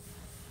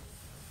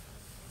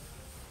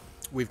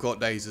 We've got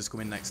dazers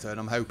coming next turn.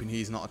 I'm hoping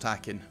he's not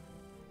attacking.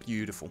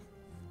 Beautiful.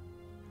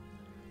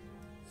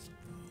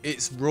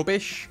 It's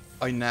rubbish,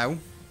 I know,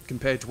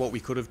 compared to what we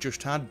could have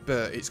just had,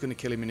 but it's going to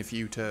kill him in a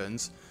few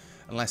turns,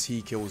 unless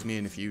he kills me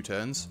in a few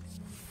turns.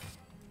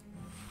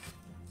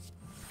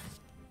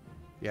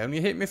 He only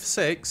hit me for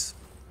 6.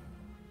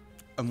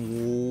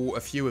 And a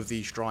few of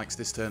these strikes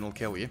this turn will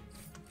kill you.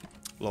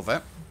 Love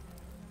it.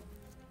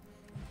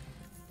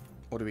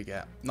 What do we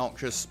get?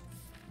 Noxious.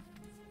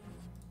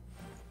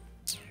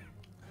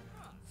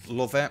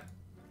 Love it.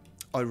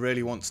 I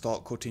really want to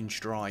start cutting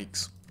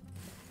strikes.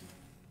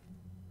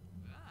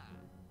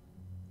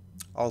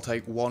 I'll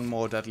take 1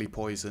 more deadly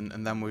poison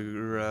and then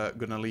we're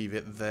going to leave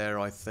it there,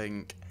 I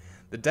think.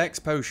 The Dex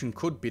potion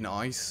could be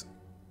nice.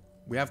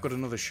 We have got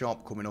another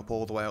shop coming up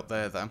all the way up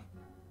there, though.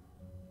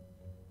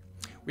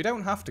 We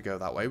don't have to go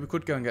that way. We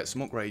could go and get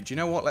some upgrades. You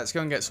know what? Let's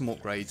go and get some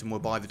upgrades and we'll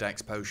buy the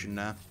Dex potion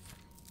now.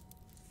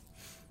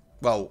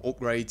 Well,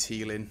 upgrades,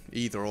 healing,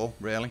 either or,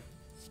 really.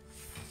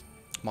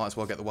 Might as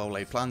well get the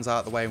well-laid plans out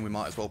of the way and we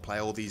might as well play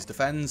all these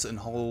defends and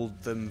hold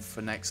them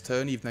for next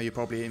turn, even though you're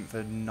probably in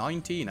for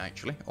 19,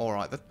 actually.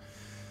 Alright then.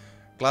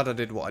 Glad I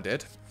did what I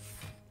did.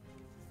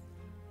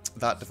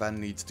 That defend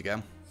needs to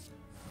go.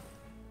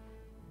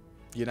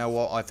 You know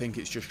what? I think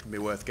it's just going to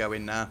be worth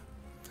going now.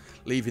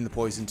 Leaving the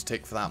poison to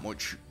tick for that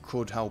much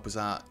could help us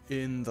out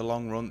in the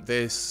long run.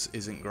 This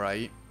isn't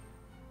great.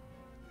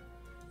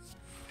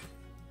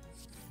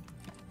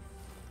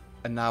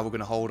 And now we're going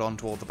to hold on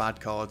to all the bad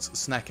cards.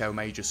 Snecko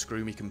may just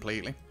screw me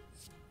completely.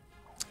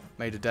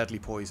 Made a deadly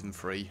poison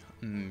free.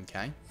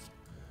 Okay.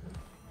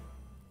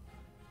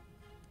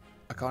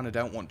 I kind of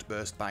don't want to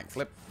burst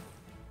backflip.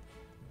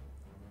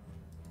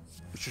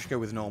 Let's just go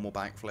with normal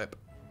backflip.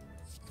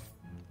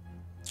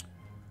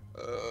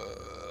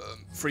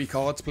 Free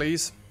cards,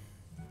 please.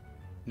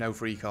 No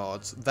free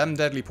cards. Them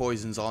deadly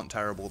poisons aren't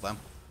terrible, though.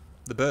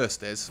 The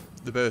burst is.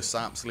 The burst's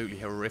absolutely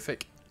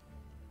horrific.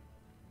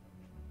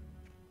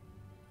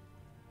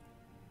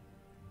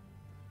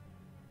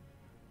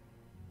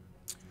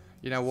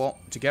 You know what?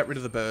 To get rid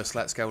of the burst,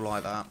 let's go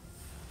like that.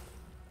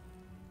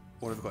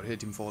 What have we got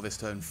hit him for this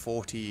turn?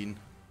 14.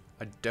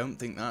 I don't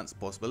think that's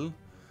possible.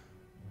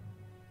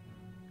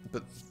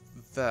 But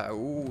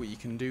though, you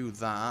can do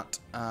that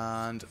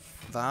and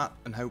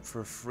hope for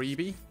a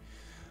freebie.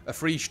 A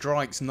free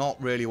strike's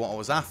not really what I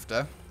was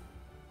after.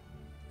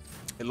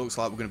 It looks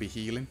like we're going to be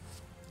healing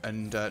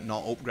and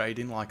not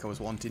upgrading like I was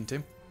wanting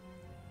to.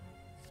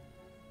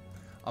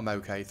 I'm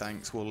okay,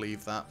 thanks. We'll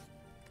leave that.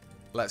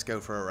 Let's go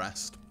for a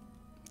rest.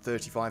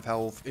 35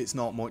 health. It's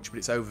not much, but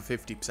it's over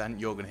 50%.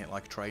 You're going to hit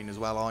like a train as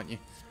well, aren't you?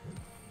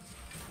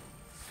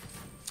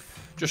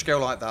 Just go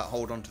like that.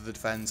 Hold on to the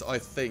defense. I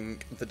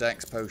think the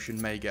Dex potion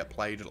may get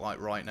played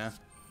like right now.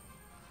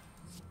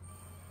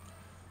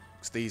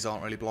 Because these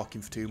aren't really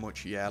blocking for too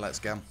much. Yeah, let's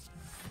go.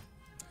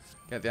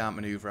 Get the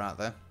outmaneuver out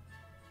there.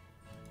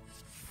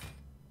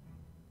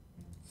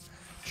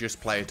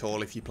 Just play it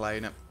all if you're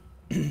playing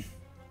it.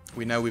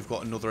 We know we've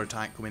got another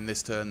attack coming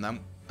this turn, though.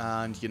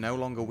 And you're no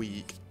longer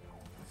weak.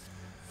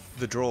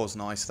 The draw's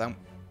nice, though.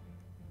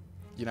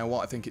 You know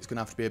what? I think it's going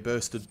to have to be a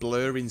bursted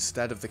blur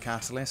instead of the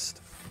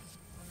catalyst.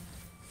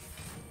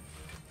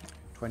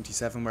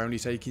 27, we're only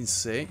taking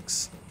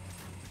 6.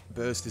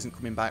 Burst isn't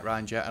coming back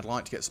round yet. I'd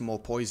like to get some more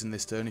poison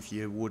this turn if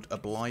you would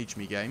oblige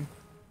me, game.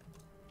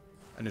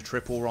 And a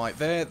triple right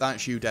there.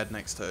 That's you dead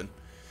next turn.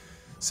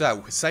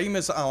 So, same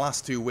as our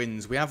last two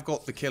wins. We have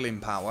got the killing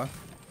power.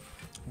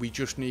 We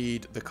just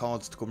need the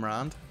cards to come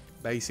round,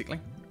 basically.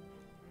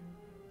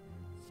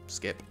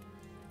 Skip.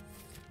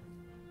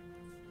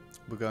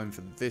 We're going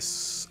for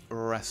this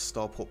rest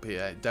stop up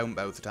here. Don't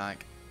both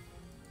attack.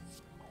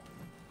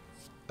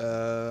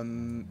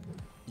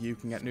 You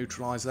can get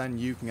neutralised then.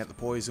 You can get the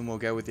poison. We'll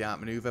go with the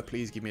outmaneuver.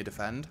 Please give me a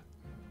defend.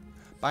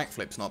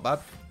 Backflip's not bad.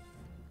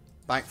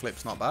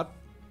 Backflip's not bad.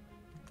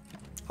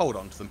 Hold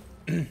on to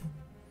them.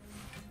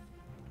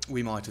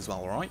 We might as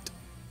well, right?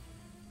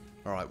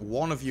 Alright,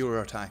 one of you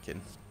are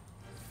attacking.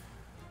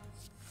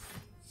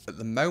 At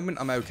the moment,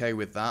 I'm okay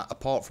with that,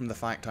 apart from the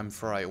fact I'm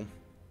frail.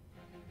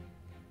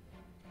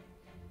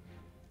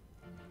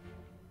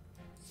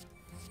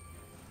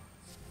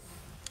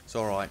 It's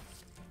alright.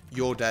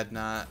 You're dead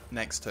now,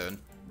 next turn.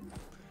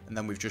 And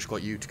then we've just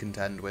got you to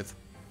contend with.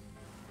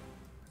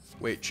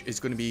 Which is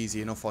going to be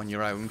easy enough on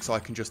your own, so I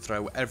can just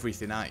throw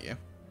everything at you.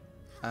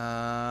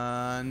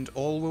 And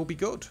all will be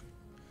good.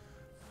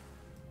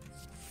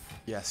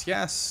 Yes,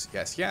 yes,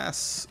 yes,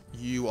 yes.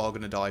 You are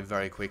going to die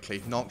very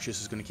quickly.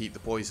 Noxious is going to keep the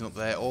poison up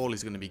there. All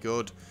is going to be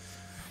good.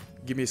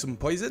 Give me some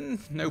poison.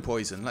 No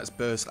poison. Let's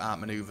burst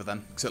outmaneuver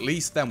then. Because at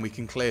least then we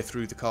can clear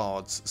through the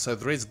cards. So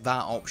there is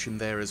that option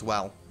there as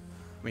well.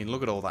 I mean,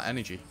 look at all that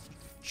energy.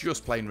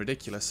 Just plain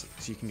ridiculous.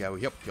 So you can go,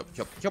 yup, yup,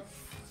 yup, yup.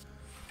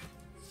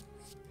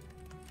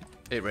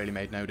 It really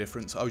made no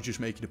difference. I was just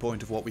making a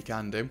point of what we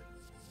can do.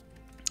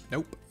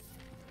 Nope.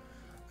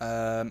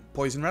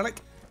 Poison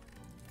relic.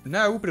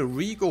 No, but a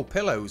regal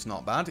pillow's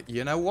not bad.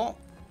 You know what?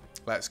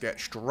 Let's get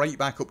straight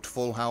back up to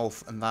full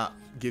health, and that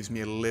gives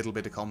me a little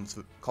bit of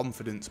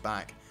confidence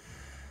back.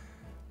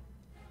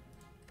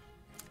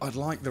 I'd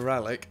like the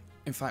relic.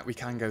 In fact, we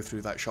can go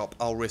through that shop.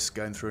 I'll risk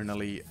going through an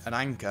elite. An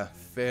anchor,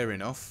 fair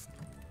enough.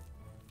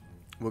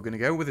 We're going to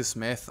go with a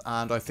smith,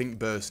 and I think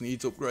burst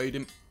needs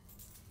upgrading.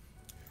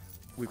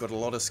 We've got a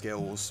lot of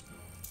skills.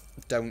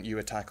 Don't you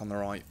attack on the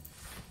right.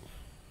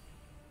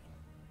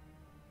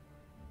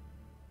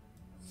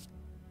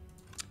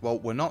 Well,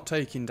 we're not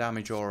taking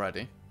damage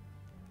already.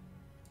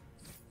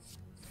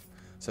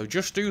 So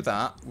just do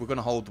that. We're going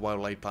to hold the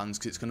well-laid plans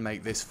because it's going to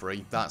make this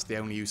free. That's the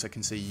only use I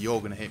can see. You're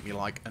going to hit me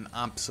like an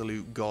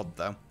absolute god,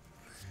 though.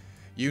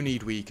 You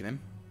need weakening.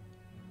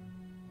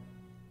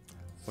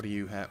 What do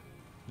you hit?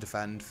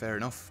 Defend. Fair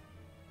enough.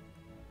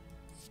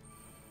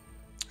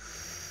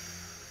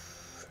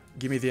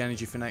 Give me the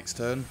energy for next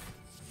turn.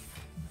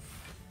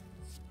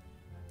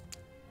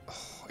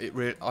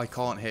 Oh, I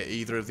can't hit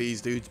either of these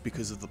dudes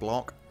because of the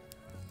block.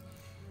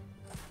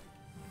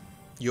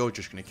 You're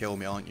just going to kill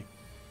me, aren't you?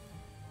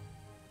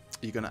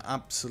 You're going to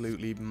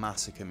absolutely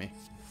massacre me.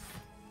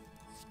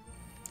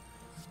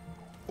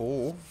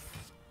 Or...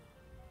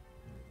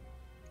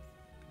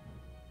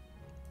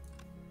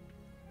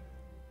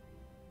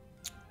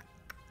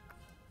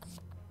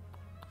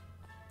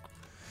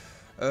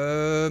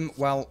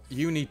 well,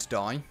 you need to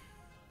die.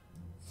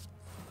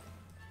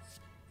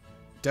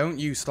 Don't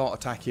you start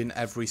attacking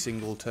every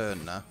single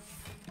turn now.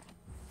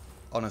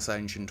 On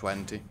Ascension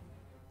 20.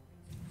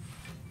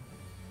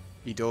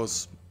 He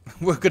does.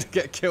 We're going to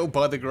get killed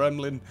by the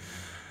gremlin.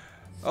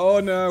 Oh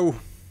no.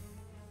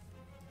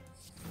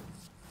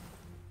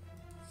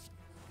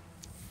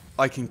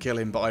 I can kill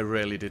him, but I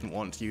really didn't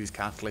want to use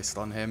Catalyst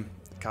on him.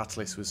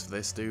 Catalyst was for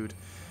this dude.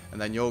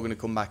 And then you're going to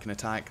come back and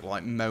attack,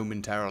 like,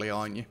 momentarily,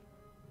 aren't you?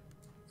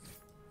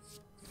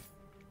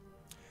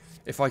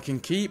 If I can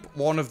keep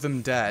one of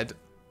them dead,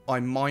 I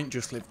might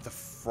just live the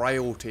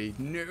frailty.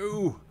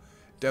 No!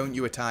 Don't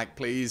you attack,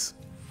 please.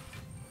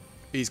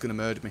 He's going to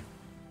murder me.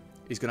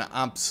 He's going to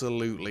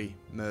absolutely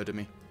murder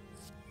me.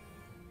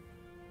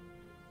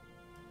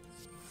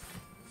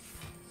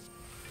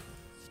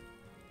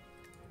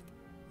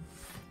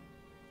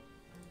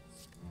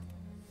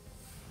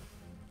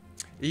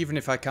 Even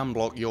if I can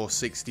block your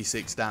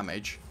 66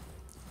 damage,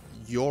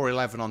 your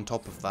 11 on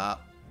top of that.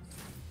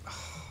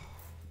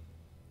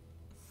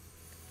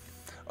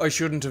 I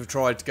shouldn't have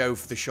tried to go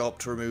for the shop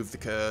to remove the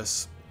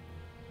curse.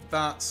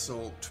 That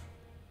sucked.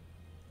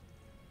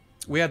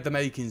 We had the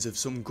makings of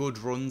some good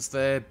runs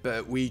there,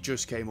 but we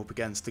just came up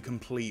against the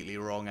completely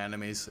wrong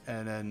enemies,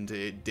 and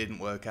it didn't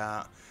work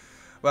out.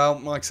 Well,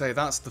 like I say,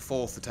 that's the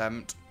 4th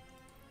attempt.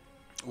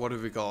 What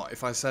have we got?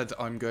 If I said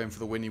I'm going for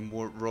the winning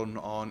run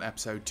on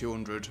episode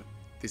 200,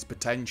 there's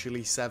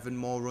potentially 7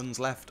 more runs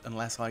left,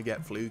 unless I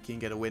get fluky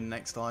and get a win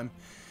next time.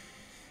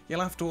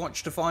 You'll have to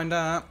watch to find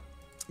out.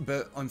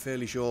 But I'm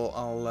fairly sure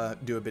I'll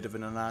do a bit of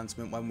an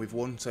announcement when we've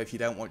won, so if you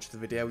don't watch the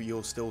video,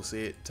 you'll still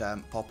see it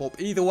pop up.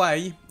 Either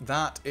way,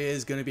 that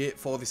is going to be it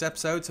for this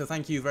episode, so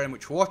thank you very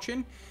much for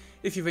watching.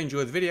 If you've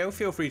enjoyed the video,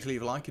 feel free to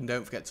leave a like, and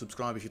don't forget to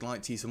subscribe if you'd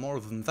like to see some more.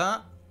 Other than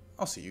that,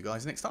 I'll see you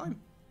guys next time.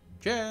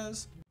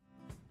 Cheers!